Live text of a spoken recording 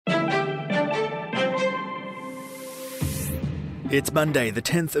It's Monday, the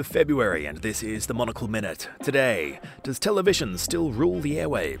 10th of February, and this is the Monocle Minute. Today, does television still rule the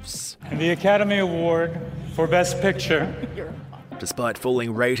airwaves? And the Academy Award for Best Picture. Despite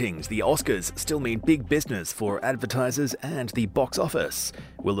falling ratings, the Oscars still mean big business for advertisers and the box office.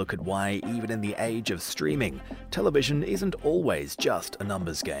 We'll look at why, even in the age of streaming, television isn't always just a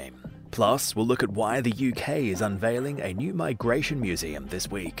numbers game. Plus, we'll look at why the UK is unveiling a new migration museum this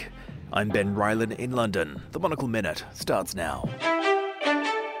week. I'm Ben Ryland in London. The Monocle Minute starts now.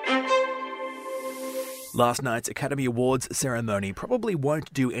 Last night's Academy Awards ceremony probably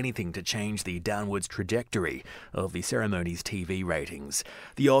won't do anything to change the downwards trajectory of the ceremony's TV ratings.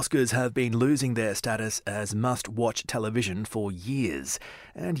 The Oscars have been losing their status as must-watch television for years,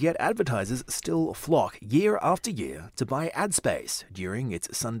 and yet advertisers still flock year after year to buy ad space during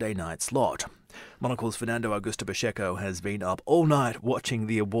its Sunday night slot. Monocle's Fernando Augusto Pacheco has been up all night watching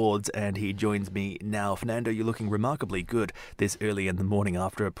the awards, and he joins me now. Fernando, you're looking remarkably good this early in the morning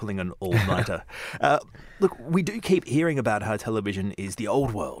after pulling an all-nighter. Look, we do keep hearing about how television is the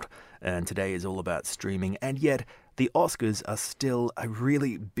old world, and today is all about streaming, and yet the Oscars are still a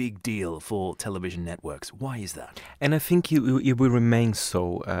really big deal for television networks. Why is that? And I think it will remain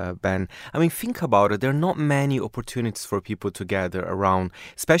so, Ben. I mean, think about it. There are not many opportunities for people to gather around,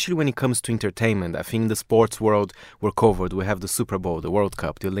 especially when it comes to entertainment. I think in the sports world, we're covered. We have the Super Bowl, the World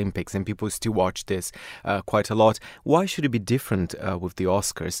Cup, the Olympics, and people still watch this quite a lot. Why should it be different with the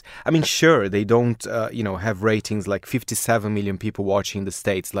Oscars? I mean, sure, they don't, have ratings like 57 million people watching in the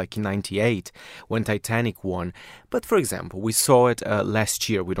States, like in 98 when Titanic won. But for example, we saw it last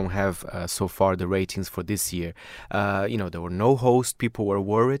year. We don't have so far the ratings for this year. There were no hosts. People were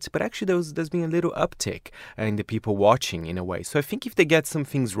worried. But actually, there's been a little uptick in the people watching in a way. So I think if they get some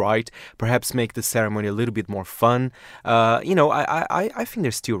things right, perhaps make the ceremony a little bit more fun, I think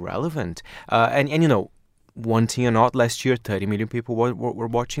they're still relevant. One thing or not, last year, 30 million people were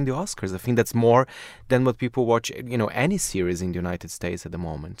watching the Oscars. I think that's more than what people watch, any series in the United States at the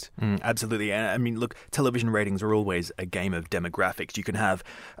moment. Absolutely. And I mean, look, television ratings are always a game of demographics. You can have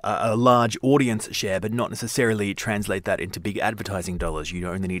a large audience share, but not necessarily translate that into big advertising dollars. You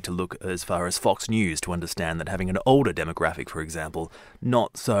only need to look as far as Fox News to understand that having an older demographic, for example,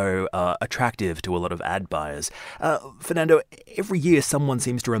 not so attractive to a lot of ad buyers. Fernando, every year someone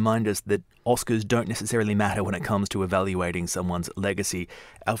seems to remind us that Oscars don't necessarily matter when it comes to evaluating someone's legacy.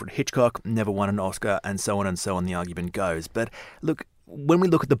 Alfred Hitchcock never won an Oscar, and so on, the argument goes. But look, when we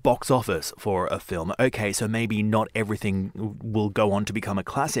look at the box office for a film, okay, so maybe not everything will go on to become a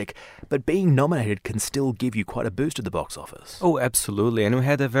classic, but being nominated can still give you quite a boost at the box office. Oh, absolutely. And we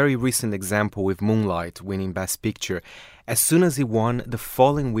had a very recent example with Moonlight winning Best Picture. As soon as he won, the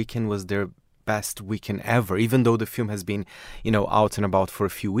following weekend was their best weekend ever, even though the film has been, out and about for a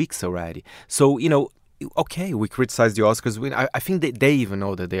few weeks already. So, okay, we criticize the Oscars. I think that they even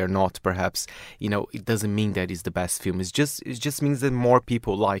know that they are not, perhaps, it doesn't mean that it's the best film. It just means that more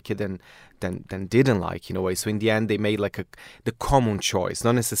people like it than didn't like, in a way. So in the end, they made the common choice,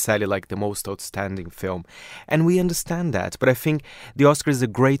 not necessarily like the most outstanding film. And we understand that. But I think the Oscars is a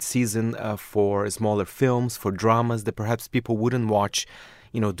great season for smaller films, for dramas that perhaps people wouldn't watch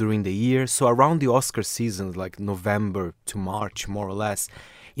during the year. So around the Oscar season, like November to March, more or less,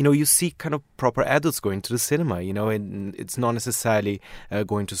 you see kind of proper adults going to the cinema, and it's not necessarily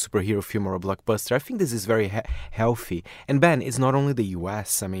going to superhero film or a blockbuster. I think this is very healthy. And Ben, it's not only the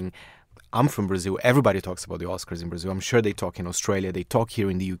US. I mean, I'm from Brazil. Everybody talks about the Oscars in Brazil. I'm sure they talk in Australia. They talk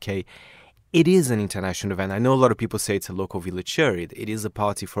here in the UK. It is an international event. I know a lot of people say it's a local village. Sure, it is a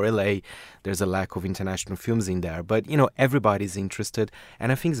party for LA. There's a lack of international films in there. But, everybody's interested.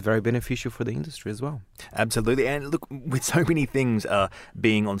 And I think it's very beneficial for the industry as well. Absolutely. And look, with so many things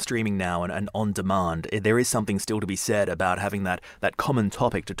being on streaming now and on demand, there is something still to be said about having that common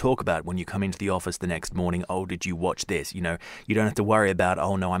topic to talk about when you come into the office the next morning. Oh, did you watch this? You don't have to worry about,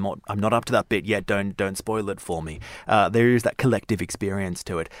 oh, no, I'm not up to that bit yet. Don't spoil it for me. There is that collective experience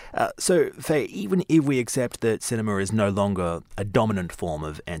to it. So Faye, even if we accept that cinema is no longer a dominant form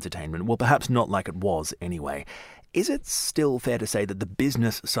of entertainment, well, perhaps not like it was anyway, is it still fair to say that the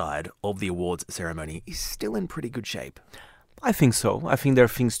business side of the awards ceremony is still in pretty good shape? I think so. I think there are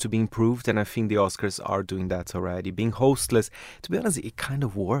things to be improved, and I think the Oscars are doing that already. Being hostless, to be honest, it kind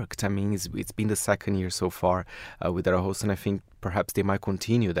of worked. I mean, it's been the second year so far with their host, and I think perhaps they might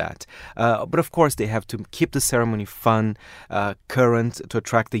continue that. But of course, they have to keep the ceremony fun, current, to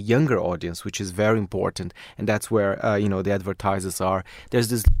attract the younger audience, which is very important. And that's where, the advertisers are. There's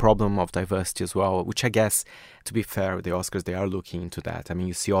this problem of diversity as well, which I guess, to be fair, the Oscars, they are looking into that. I mean,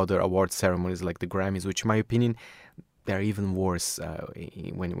 you see other award ceremonies like the Grammys, which in my opinion, they're even worse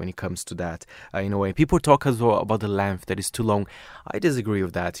when it comes to that. In a way, people talk as well about the length that is too long. I disagree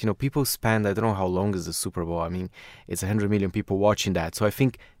with that. People spend, I don't know how long is the Super Bowl. I mean, it's 100 million people watching that. So I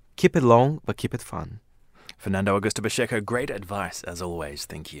think keep it long, but keep it fun. Fernando Augusto Pacheco, great advice as always.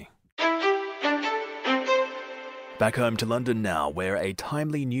 Thank you. Back home to London now, where a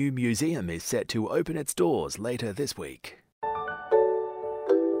timely new museum is set to open its doors later this week.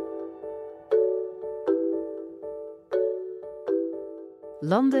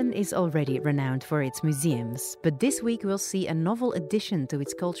 London is already renowned for its museums, but this week we'll see a novel addition to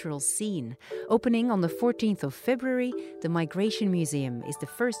its cultural scene. Opening on the 14th of February, the Migration Museum is the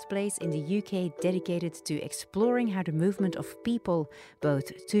first place in the UK dedicated to exploring how the movement of people, both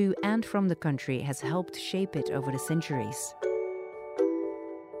to and from the country, has helped shape it over the centuries.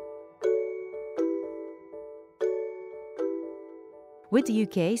 With the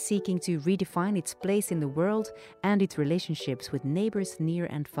UK seeking to redefine its place in the world and its relationships with neighbours near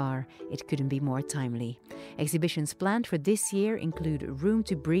and far, it couldn't be more timely. Exhibitions planned for this year include Room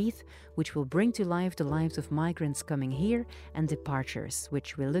to Breathe, which will bring to life the lives of migrants coming here, and Departures,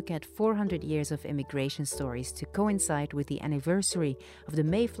 which will look at 400 years of immigration stories to coincide with the anniversary of the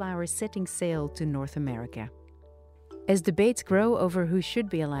Mayflower setting sail to North America. As debates grow over who should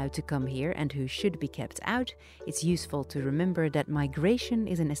be allowed to come here and who should be kept out, it's useful to remember that migration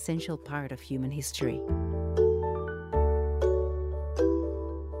is an essential part of human history.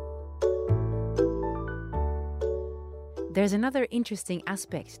 There's another interesting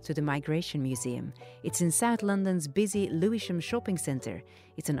aspect to the Migration Museum. It's in South London's busy Lewisham shopping centre.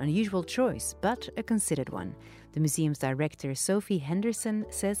 It's an unusual choice, but a considered one. The museum's director, Sophie Henderson,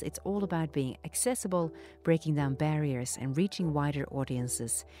 says it's all about being accessible, breaking down barriers and reaching wider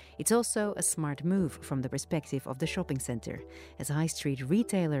audiences. It's also a smart move from the perspective of the shopping centre. As high street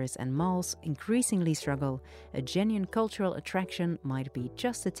retailers and malls increasingly struggle, a genuine cultural attraction might be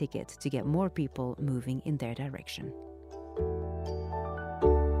just the ticket to get more people moving in their direction.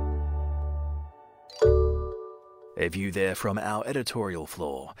 A view there from our editorial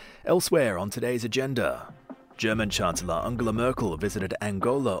floor. Elsewhere on today's agenda, German Chancellor Angela Merkel visited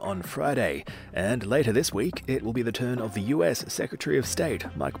Angola on Friday, and later this week it will be the turn of the US Secretary of State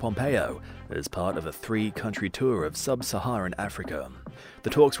Mike Pompeo as part of a 3-country tour of sub-Saharan Africa.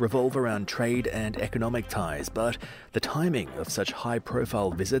 The talks revolve around trade and economic ties, but the timing of such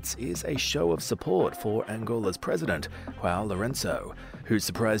high-profile visits is a show of support for Angola's president, João Lourenço, who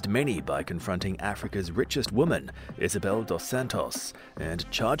surprised many by confronting Africa's richest woman, Isabel dos Santos, and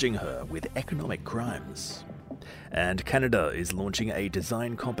charging her with economic crimes. And Canada is launching a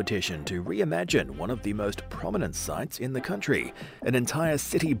design competition to reimagine one of the most prominent sites in the country, an entire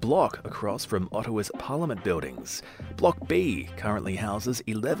city block across from Ottawa's Parliament buildings. Block B currently houses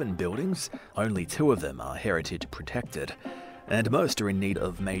 11 buildings, only 2 of them are heritage protected, and most are in need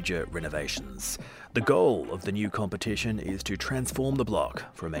of major renovations. The goal of the new competition is to transform the block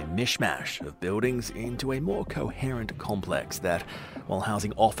from a mishmash of buildings into a more coherent complex that, while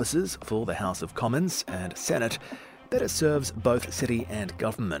housing offices for the House of Commons and Senate, better serves both city and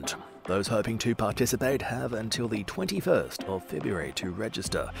government. Those hoping to participate have until the 21st of February to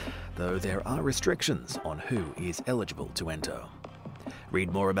register, though there are restrictions on who is eligible to enter.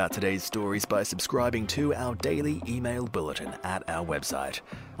 Read more about today's stories by subscribing to our daily email bulletin at our website.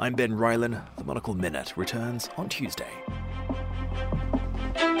 I'm Ben Rylan. The Monocle Minute returns on Tuesday.